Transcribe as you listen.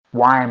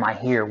Why am I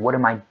here? What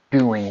am I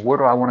doing? Where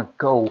do I want to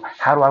go?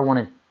 How do I want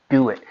to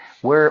do it?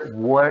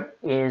 What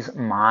is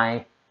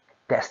my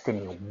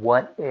destiny?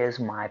 What is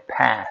my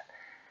path?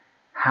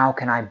 How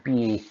can I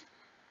be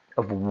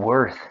of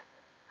worth?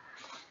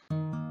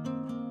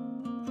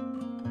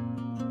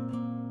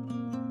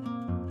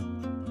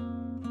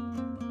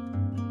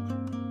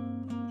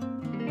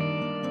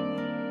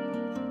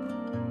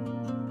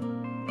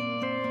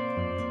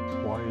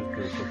 Why is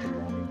there such a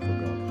longing for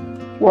God's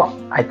message? Well,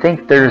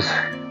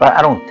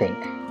 I don't think,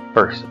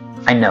 first,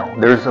 I know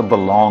there's a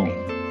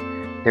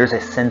belonging. There's a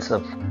sense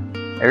of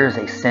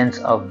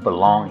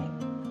belonging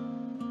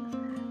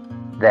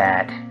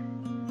that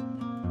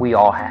we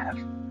all have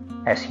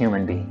as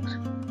human beings.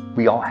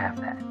 We all have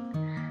that.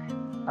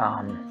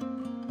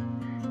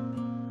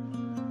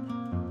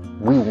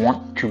 We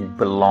want to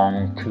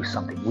belong to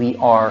something. We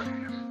are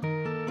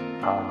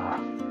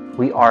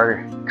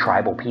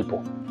tribal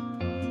people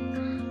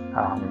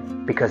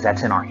because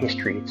that's in our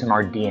history. It's in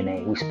our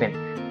DNA. We spent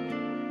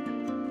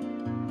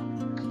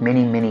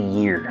many,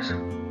 many years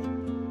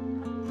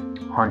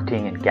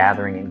hunting and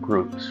gathering in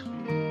groups,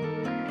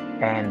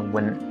 and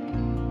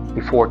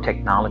before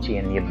technology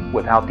and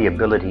without the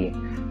ability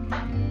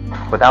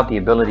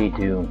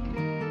to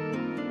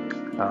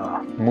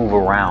move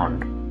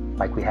around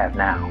like we have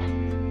now.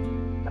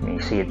 I mean,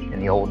 you see it in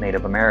the old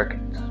Native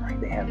Americans, right?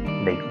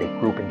 They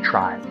group in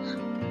tribes.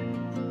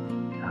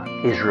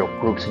 Israel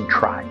groups in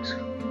tribes.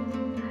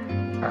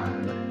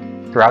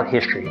 Throughout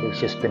history, there's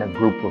just been a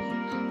group of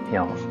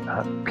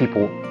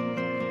people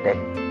that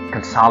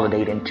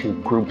consolidate into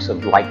groups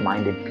of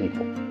like-minded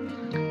people,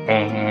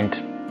 and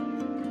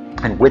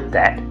with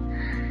that,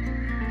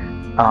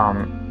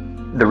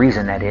 the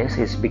reason that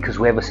is because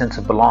we have a sense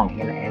of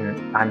belonging,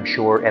 and I'm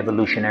sure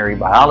evolutionary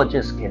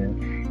biologists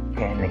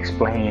can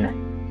explain,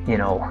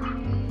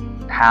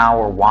 how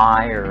or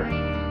why, or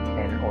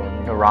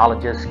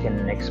neurologists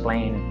can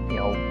explain,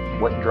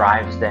 what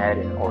drives that,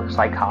 or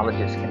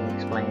psychologists can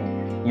explain,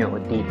 a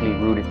deeply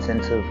rooted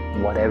sense of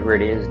whatever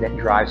it is that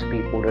drives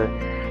people to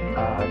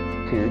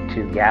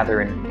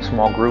gather in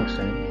small groups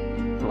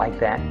and like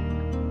that.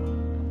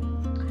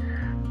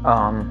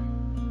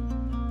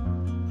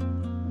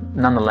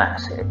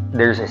 Nonetheless,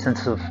 there's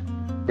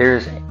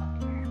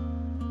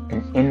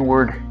an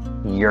inward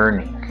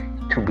yearning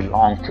to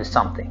belong to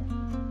something.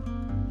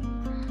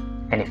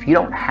 And if you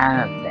don't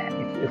have that,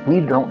 if we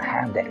don't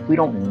have that, if we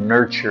don't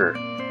nurture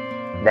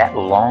that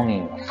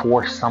longing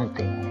for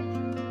something,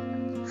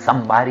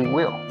 somebody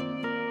will.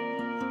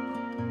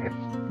 If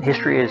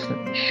history has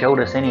showed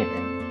us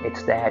anything,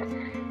 it's that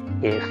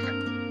if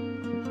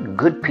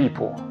good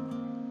people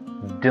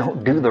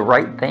don't do the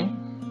right thing,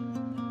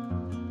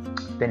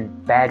 then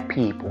bad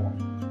people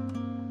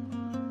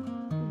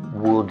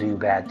will do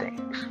bad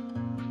things.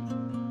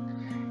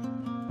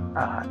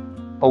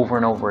 Over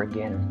and over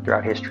again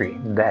throughout history,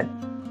 that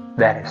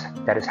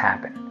has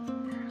happened.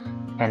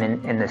 And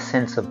in the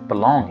sense of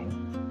belonging,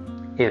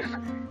 if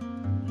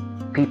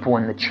people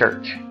in the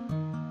church,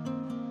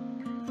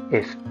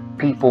 if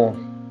people,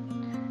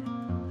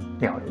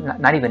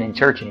 not even in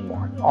church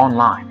anymore,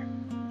 online,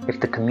 if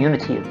the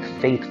community of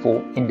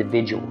faithful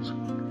individuals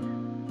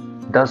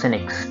doesn't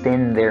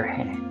extend their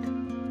hand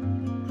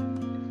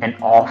and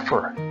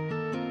offer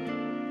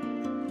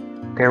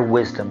their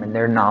wisdom and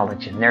their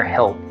knowledge and their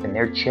help and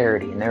their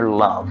charity and their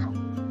love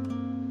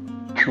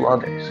to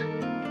others,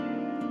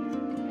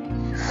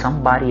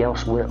 somebody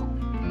else will.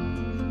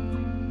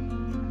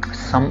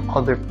 Some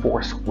other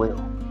force will.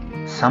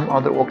 Some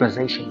other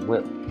organization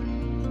will.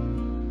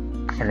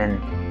 And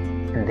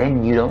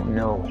then you don't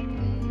know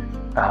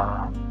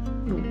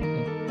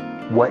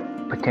what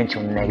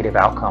potential negative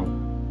outcome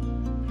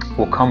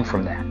will come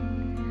from that.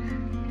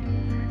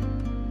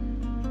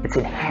 It's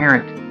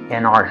inherent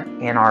in our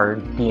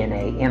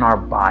DNA, in our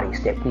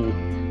bodies, that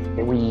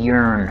we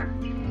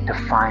yearn to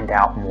find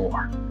out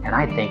more. And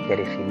I think that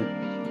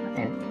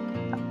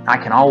I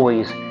can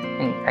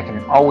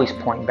always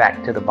point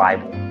back to the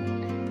Bible,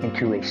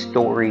 into a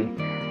story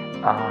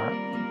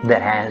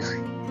that has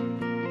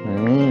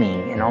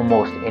meaning in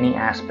almost any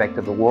aspect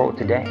of the world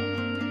today.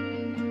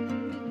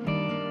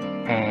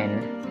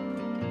 And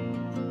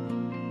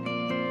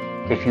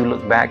if you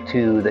look back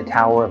to the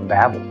Tower of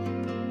Babel,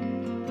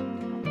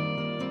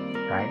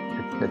 right?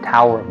 The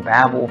Tower of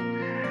Babel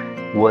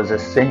was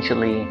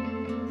essentially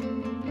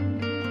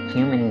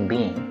human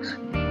beings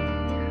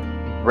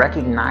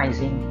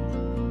recognizing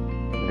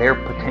their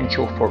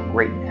potential for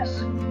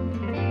greatness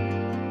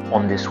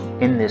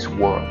in this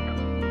world.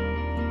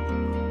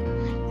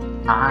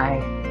 I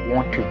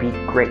want to be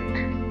great.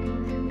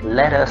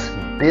 Let us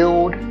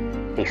build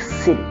a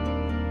city,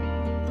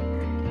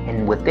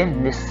 and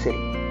within this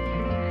city,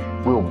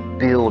 we'll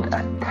build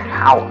a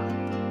tower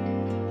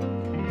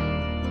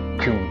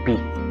to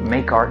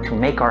make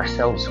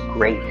ourselves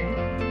great.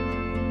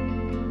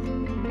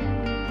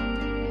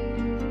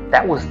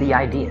 That was the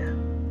idea,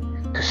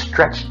 to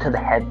stretch to the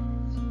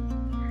heavens,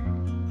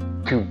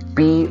 to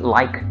be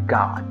like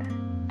God,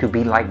 to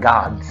be like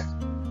gods,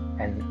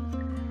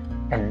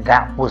 and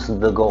that was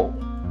the goal.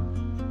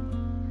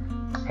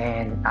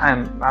 And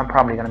I'm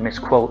probably going to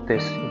misquote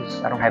this.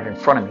 I don't have it in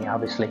front of me,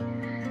 obviously.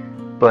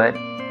 But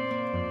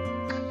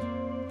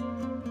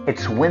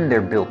it's when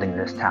they're building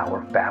this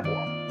Tower of Babel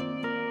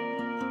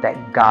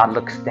that God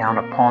looks down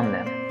upon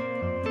them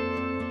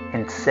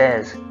and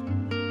says,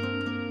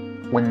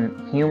 when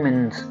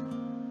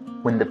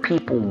the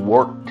people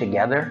work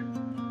together,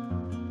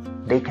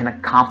 they can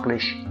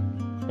accomplish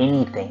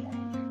anything.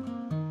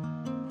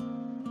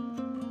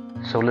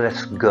 So let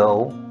us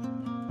go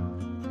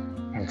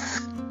and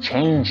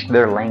change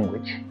their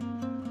language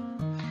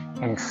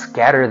and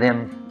scatter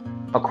them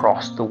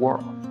across the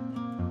world.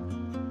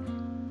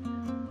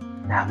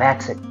 Now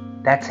that's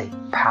a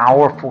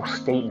powerful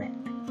statement.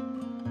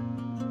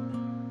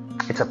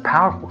 It's a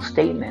powerful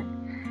statement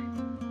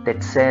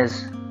that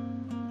says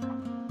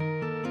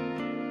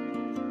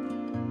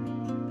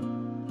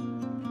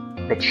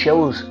that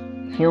shows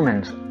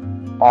humans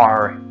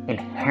are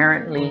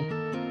inherently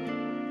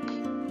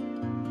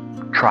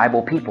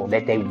tribal people,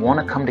 that they want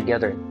to come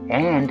together,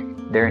 and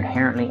they're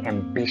inherently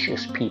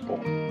ambitious people.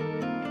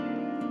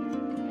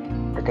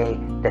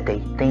 That they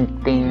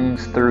think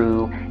things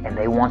through, and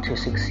they want to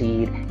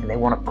succeed, and they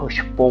want to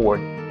push forward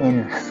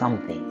in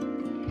something.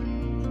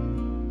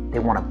 They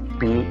want to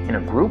be in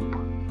a group,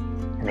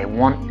 and they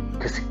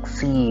want to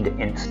succeed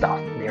in stuff.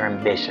 They're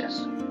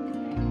ambitious.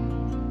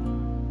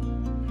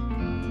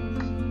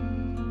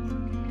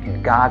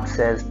 And God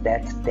says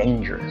that's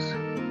dangerous.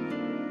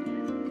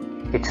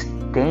 It's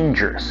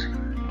dangerous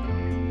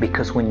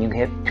because when you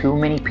have too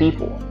many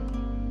people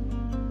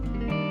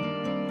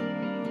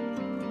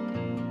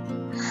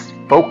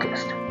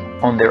focused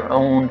on their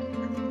own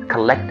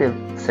collective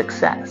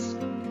success,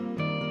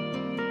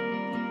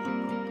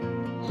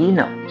 He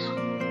knows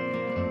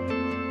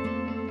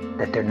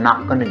that they're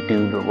not going to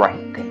do the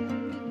right thing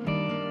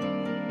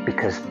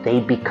because they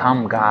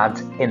become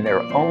gods in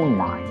their own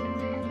mind,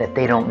 that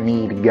they don't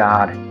need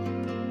God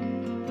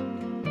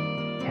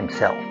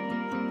Himself.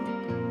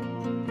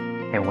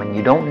 And when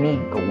you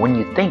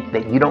think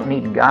that you don't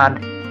need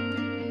God,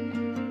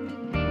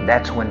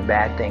 that's when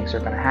bad things are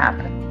going to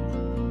happen.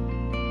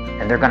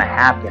 And they're going to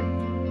happen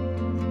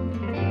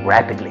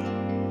rapidly.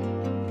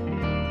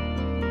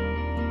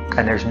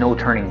 And there's no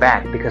turning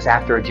back, because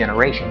after a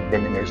generation,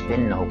 then there's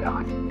been no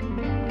God.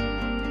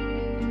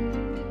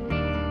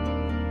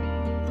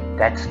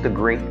 That's the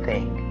great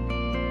thing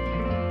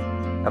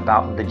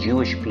about the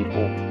Jewish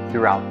people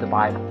throughout the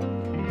Bible,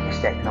 is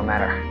that no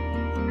matter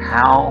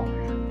how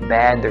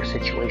bad their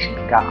situation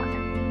got,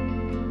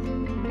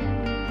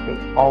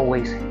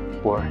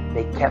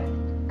 they kept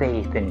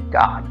faith in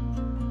God,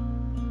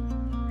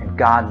 and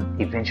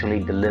God eventually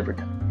delivered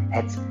them.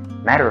 As a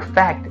matter of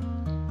fact,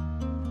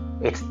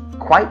 it's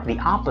quite the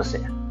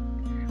opposite.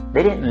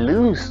 They didn't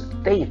lose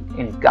faith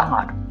in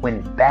God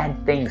when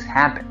bad things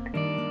happened.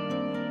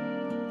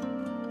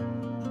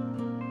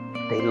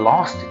 They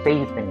lost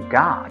faith in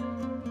God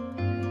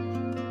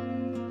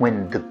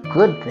when the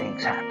good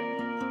things happened.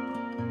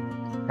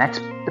 That's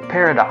the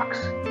paradox.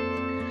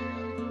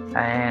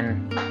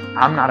 And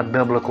I'm not a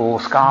biblical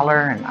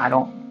scholar, and I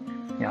don't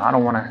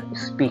want to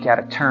speak out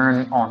of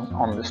turn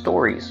on the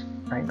stories,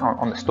 right?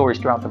 On the stories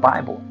throughout the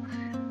Bible.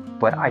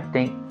 But I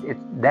think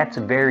that's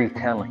very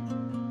telling.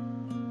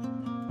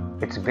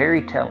 It's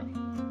very telling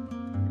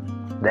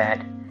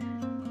that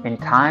in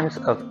times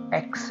of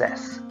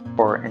excess,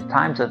 or in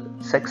times of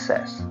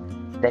success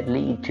that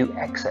lead to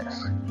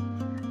excess,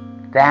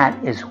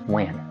 that is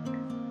when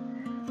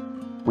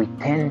we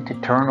tend to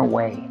turn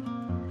away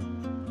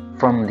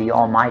from the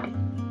Almighty,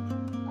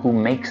 who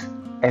makes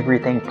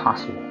everything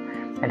possible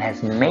and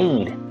has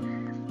made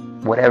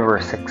whatever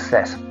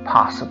success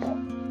possible.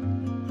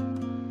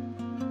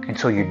 And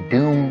so you're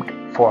doomed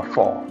for a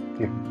fall.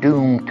 You're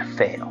doomed to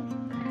fail.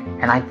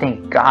 And I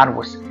think God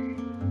was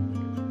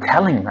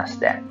telling us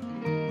that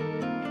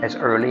as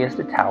early as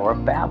the Tower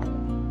of Babel.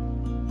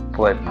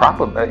 But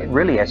probably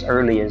really as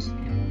early as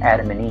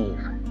Adam and Eve,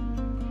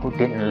 who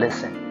didn't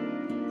listen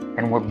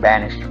and were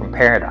banished from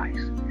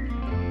paradise.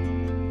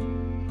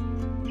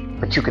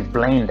 But you could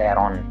blame that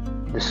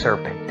on the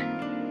serpent,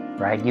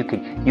 right? You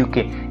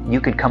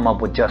could come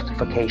up with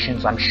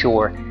justifications, I'm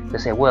sure, to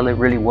say, well, it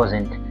really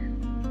wasn't,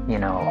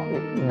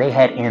 they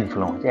had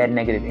influence, they had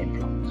negative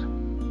influence.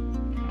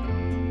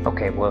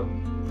 Okay, well,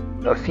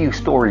 a few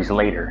stories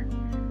later,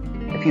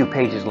 a few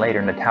pages later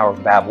in the Tower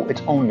of Babel,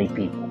 it's only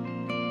people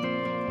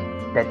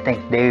that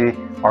think they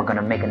are going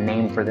to make a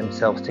name for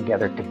themselves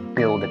together to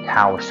build a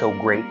tower so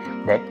great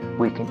that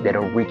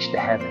that'll reach the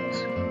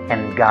heavens.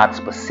 And God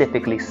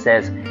specifically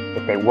says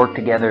if they work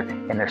together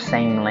in their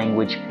same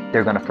language,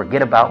 they're going to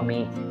forget about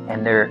me,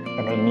 and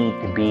they need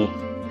to be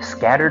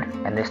scattered,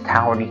 and this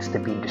tower needs to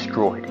be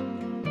destroyed.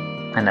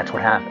 And that's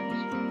what happens.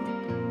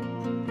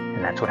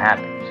 And that's what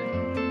happens.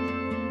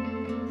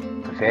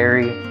 It's a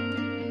very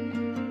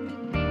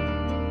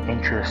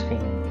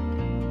interesting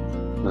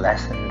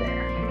lesson there.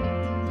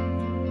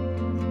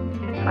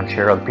 I'm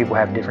sure other people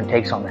have different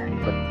takes on that,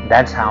 but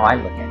that's how I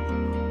look at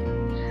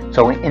it.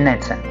 So in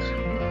that sense,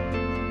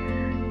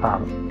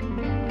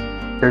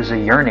 there's a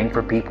yearning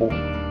for people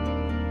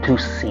to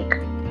seek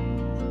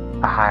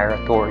a higher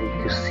authority,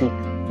 to seek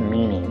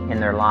meaning in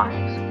their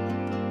lives.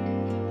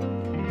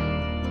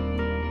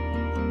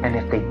 And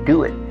if they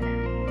do it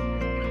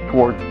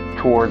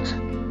towards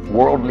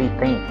worldly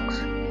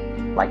things,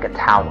 like a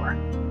tower,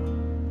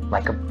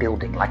 like a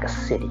building, like a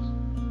city,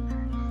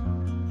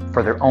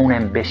 for their own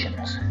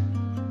ambitions,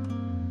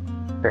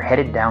 they're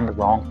headed down the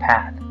wrong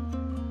path.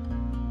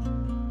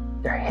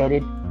 They're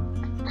headed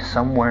to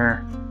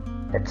somewhere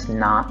that's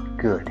not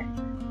good.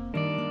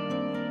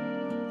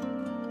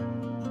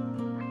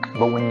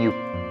 But when you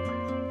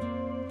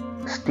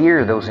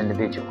steer those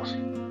individuals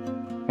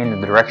in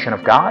the direction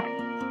of God,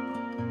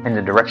 in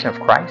the direction of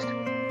Christ,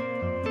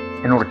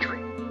 in order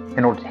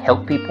to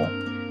help people,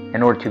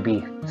 in order to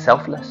be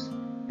selfless,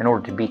 in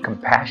order to be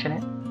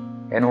compassionate,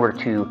 in order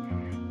to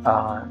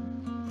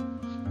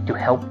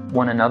help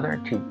one another,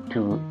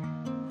 to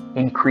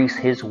increase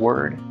His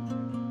word,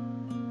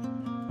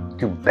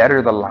 to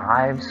better the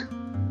lives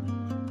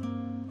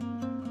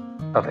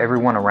of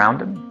everyone around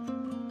them.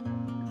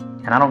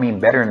 And I don't mean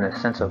better in the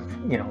sense of,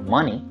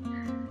 money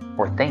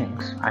or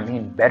things. I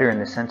mean better in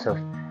the sense of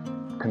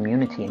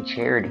community and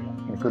charity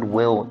and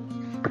goodwill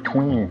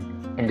between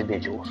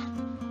individuals.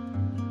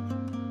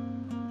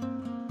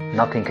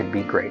 Nothing could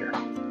be greater,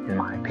 in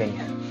my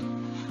opinion.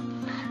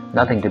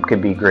 Nothing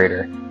could be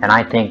greater. And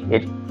I think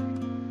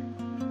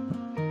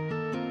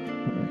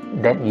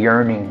that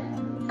yearning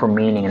for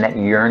meaning and that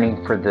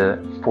yearning for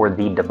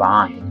the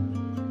divine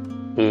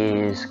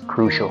is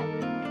crucial.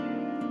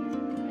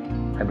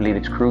 I believe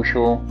it's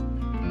crucial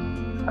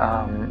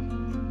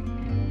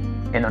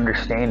in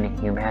understanding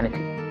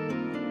humanity.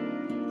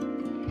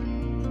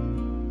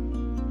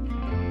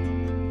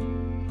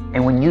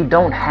 And when you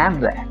don't have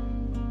that,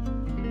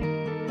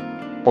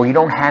 or you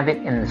don't have it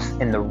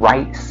in the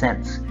right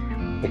sense,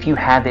 if you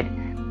have it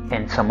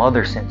in some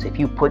other sense, if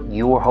you put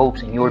your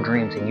hopes and your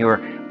dreams in your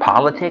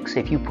politics,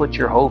 if you put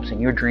your hopes and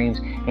your dreams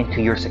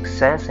into your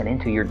success and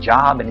into your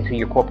job and into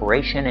your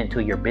corporation, into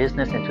your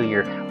business, into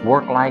your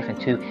work life,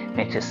 into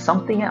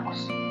something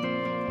else,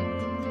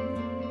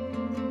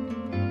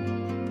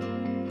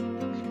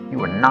 you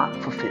are not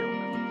fulfilled.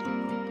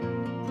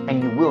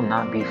 And you will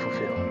not be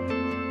fulfilled.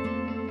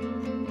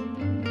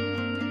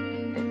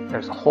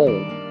 There's a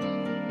hole.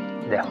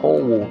 That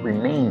hole will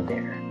remain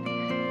there.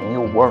 And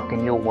you'll work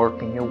and you'll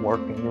work and you'll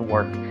work and you'll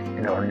work, and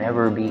it'll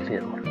never be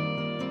filled.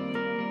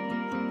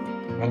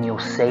 And you'll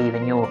save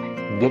and you'll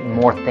get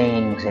more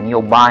things and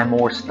you'll buy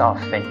more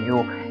stuff and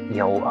you'll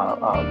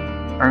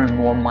earn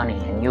more money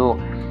and you'll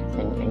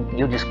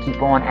just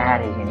keep on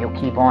adding and you'll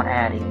keep on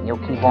adding and you'll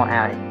keep on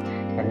adding,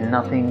 and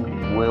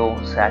nothing will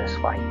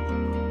satisfy you.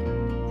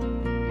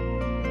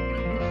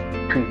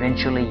 To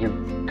eventually you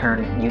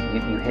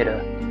hit a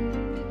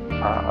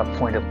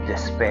point of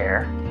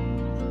despair,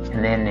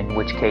 and then in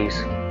which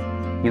case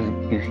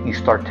you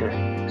start to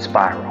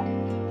spiral.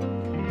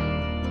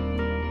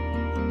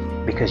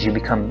 Because you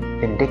become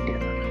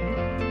vindictive.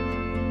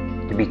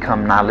 You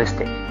become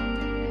nihilistic.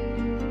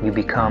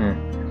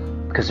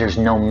 Because there's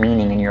no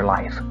meaning in your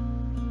life.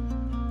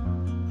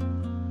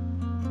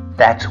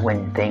 That's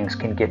when things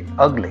can get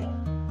ugly,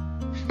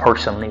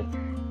 personally,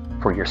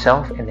 for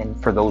yourself and then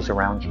for those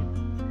around you.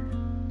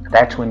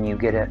 That's when you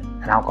get an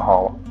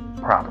alcohol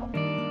problem.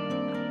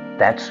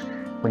 That's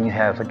when you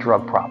have a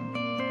drug problem.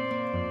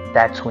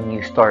 That's when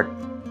you start,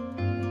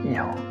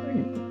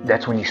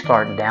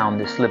 down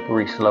the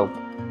slippery slope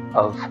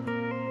of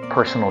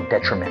personal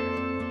detriment,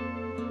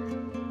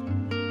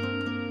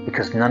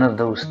 because none of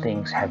those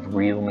things have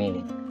real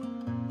meaning.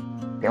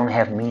 They only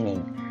have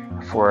meaning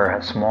for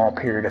a small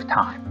period of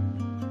time.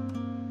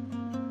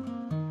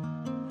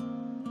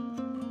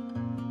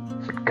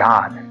 But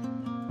God,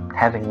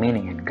 having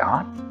meaning in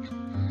God,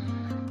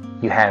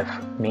 you have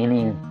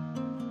meaning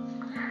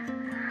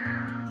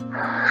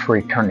for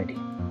eternity.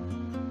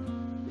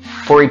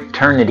 For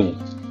eternity,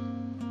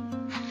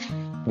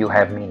 you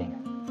have meaning.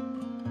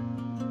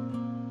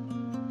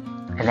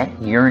 And that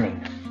yearning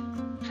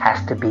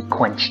has to be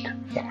quenched.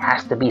 It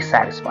has to be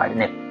satisfied.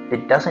 And if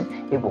it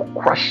doesn't, it will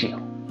crush you.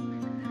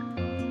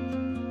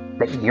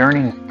 That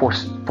yearning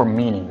for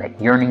meaning,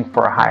 that yearning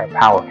for a higher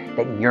power,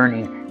 that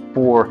yearning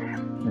for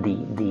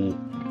the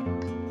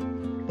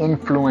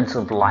influence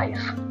of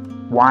life.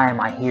 Why am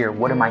I here?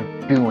 What am I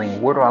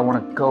doing? Where do I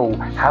want to go?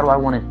 How do I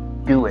want to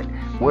do it?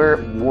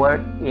 What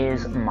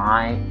is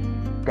my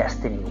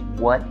destiny?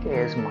 What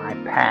is my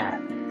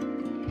path?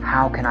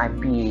 How can I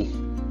be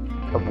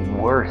of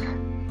worth?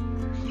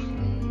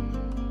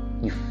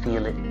 You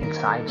feel it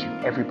inside you.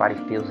 Everybody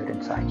feels it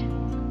inside you,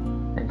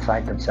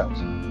 inside themselves.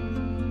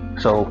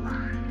 So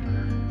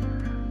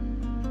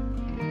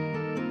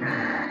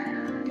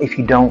if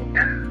you don't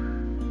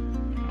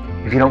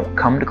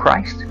come to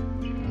Christ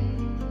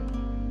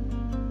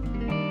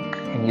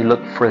and you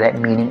look for that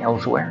meaning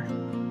elsewhere,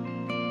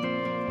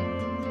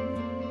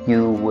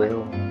 you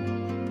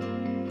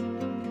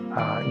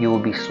will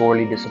be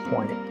sorely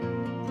disappointed.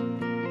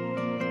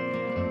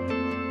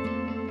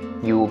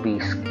 You will be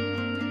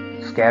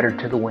scattered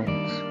to the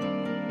winds,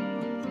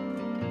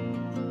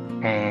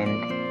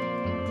 and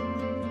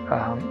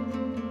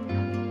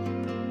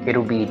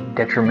it'll be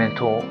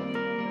detrimental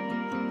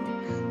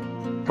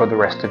for the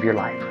rest of your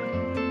life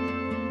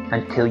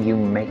until you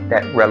make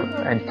that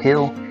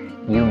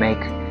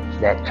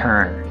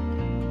turn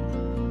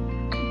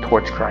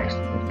towards Christ,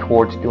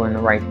 towards doing the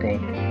right thing,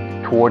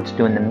 towards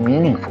doing the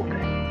meaningful thing.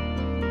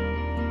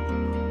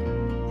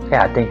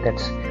 Yeah, I think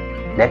that's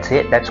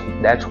it. That's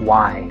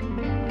why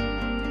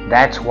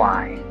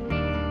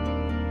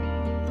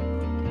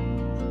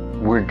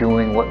we're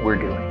doing what we're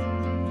doing,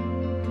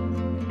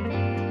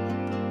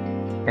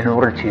 in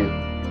order to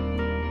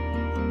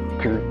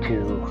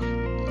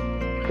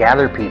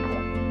gather people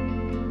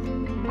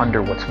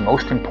under what's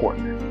most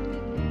important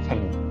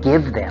and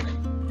give them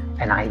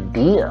an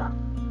idea,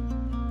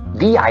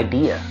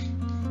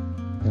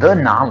 the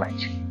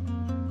knowledge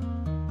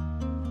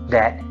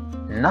that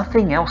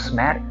nothing else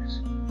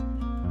matters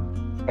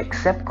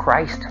except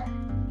Christ.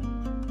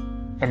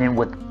 And then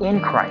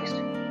within Christ,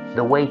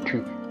 the way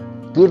to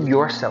give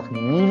yourself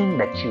meaning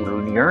that you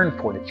yearn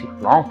for, that you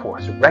long for,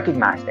 is to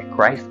recognize that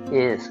Christ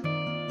is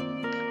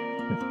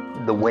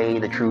the way,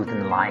 the truth,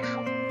 and the life.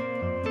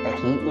 That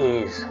He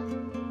is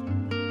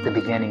the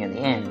beginning and the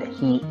end. That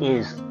He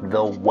is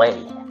the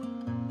way.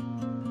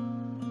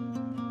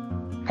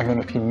 And then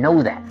if you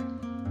know that,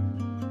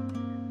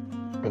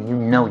 then you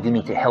know you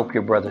need to help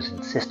your brothers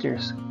and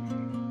sisters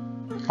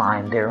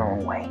find their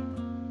own way.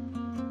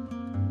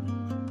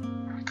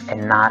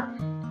 And not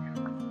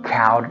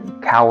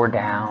cower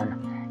down,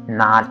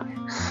 not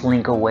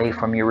slink away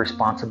from your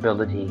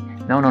responsibility.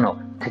 No.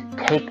 To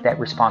take that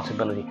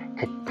responsibility,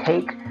 to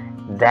take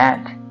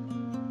that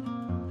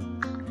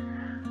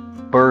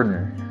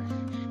burden,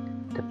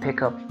 to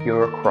pick up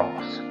your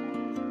cross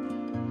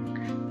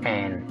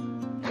and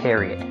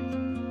carry it.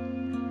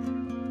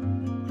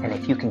 And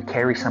if you can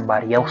carry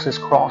somebody else's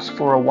cross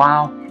for a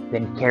while,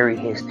 then carry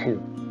his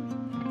too.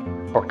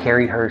 Or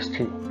carry hers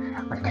too,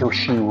 until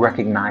she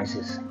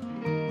recognizes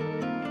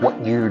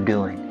what you're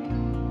doing.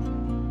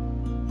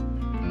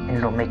 And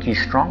it'll make you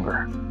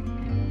stronger.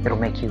 It'll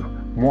make you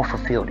more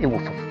fulfilled. It will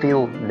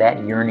fulfill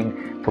that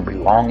yearning for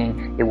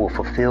belonging. It will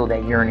fulfill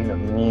that yearning of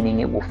meaning.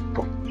 It will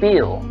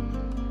fulfill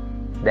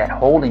that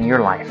hole in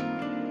your life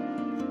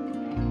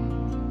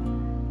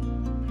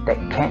that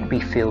can't be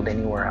filled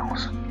anywhere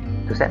else.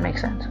 Does that make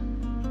sense?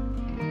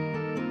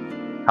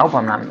 I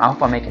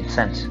hope I'm making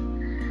sense.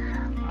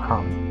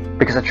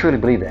 Because I truly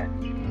believe that.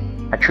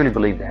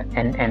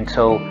 And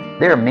so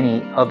there are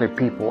many other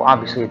people,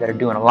 obviously, that are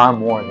doing a lot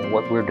more than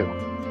what we're doing.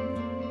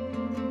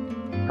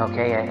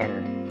 Okay,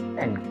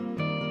 and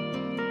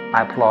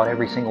I applaud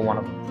every single one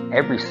of them.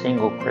 Every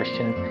single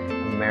Christian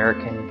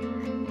American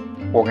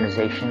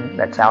organization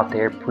that's out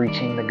there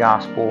preaching the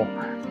gospel,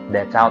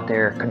 that's out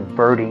there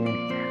converting,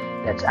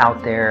 that's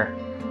out there,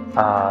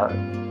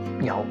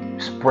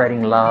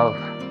 spreading love,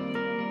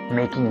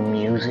 making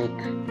music.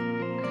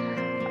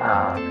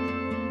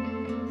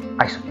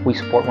 We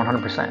support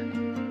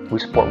 100%. We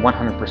support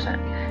 100%.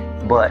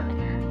 But,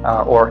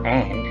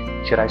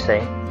 should I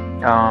say,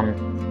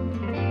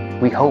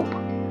 we hope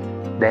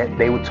that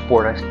they would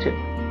support us too.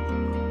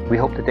 We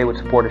hope that they would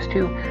support us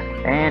too,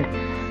 and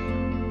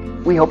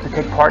we hope to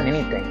take part in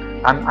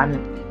anything.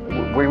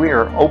 We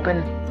are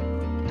open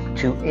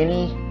to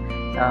any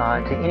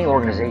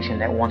organization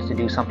that wants to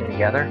do something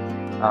together,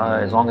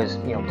 as long as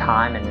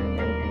time and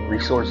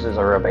resources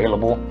are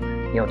available,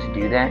 to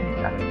do that.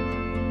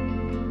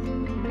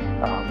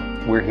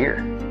 We're here,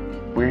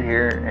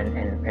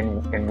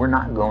 and we're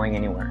not going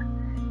anywhere.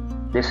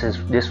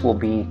 This will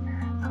be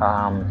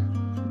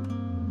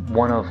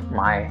one of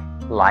my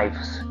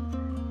life's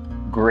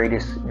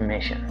greatest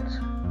missions,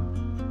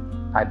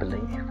 I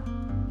believe,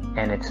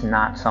 and it's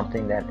not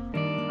something that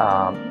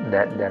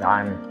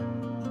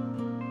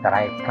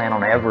I plan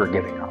on ever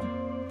giving up.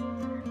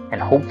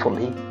 And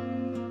hopefully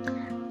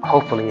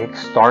it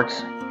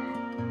starts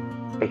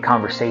a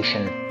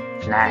conversation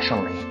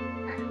nationally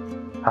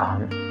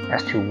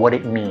as to what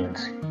it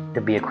means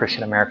to be a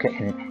Christian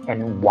American,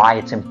 and why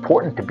it's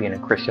important to be a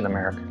Christian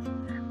American.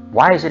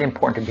 Why is it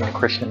important to be a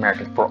Christian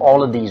American? For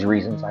all of these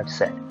reasons I've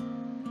said.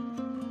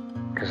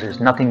 Because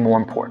there's nothing more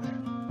important.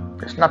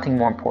 There's nothing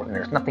more important.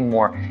 There's nothing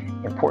more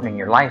important in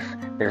your life.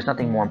 There's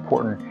nothing more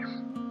important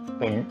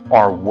in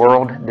our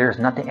world. There's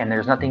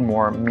nothing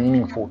more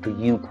meaningful to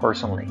you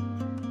personally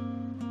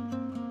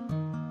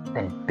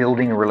than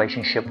building a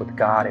relationship with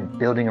God and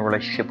building a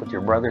relationship with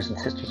your brothers and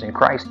sisters in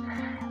Christ.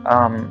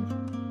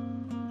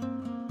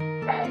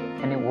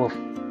 And it will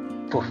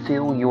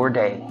fulfill your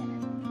day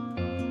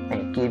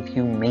and give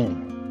you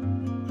meaning.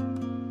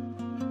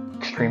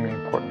 Extremely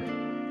important.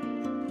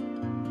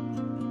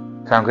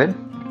 Sound good?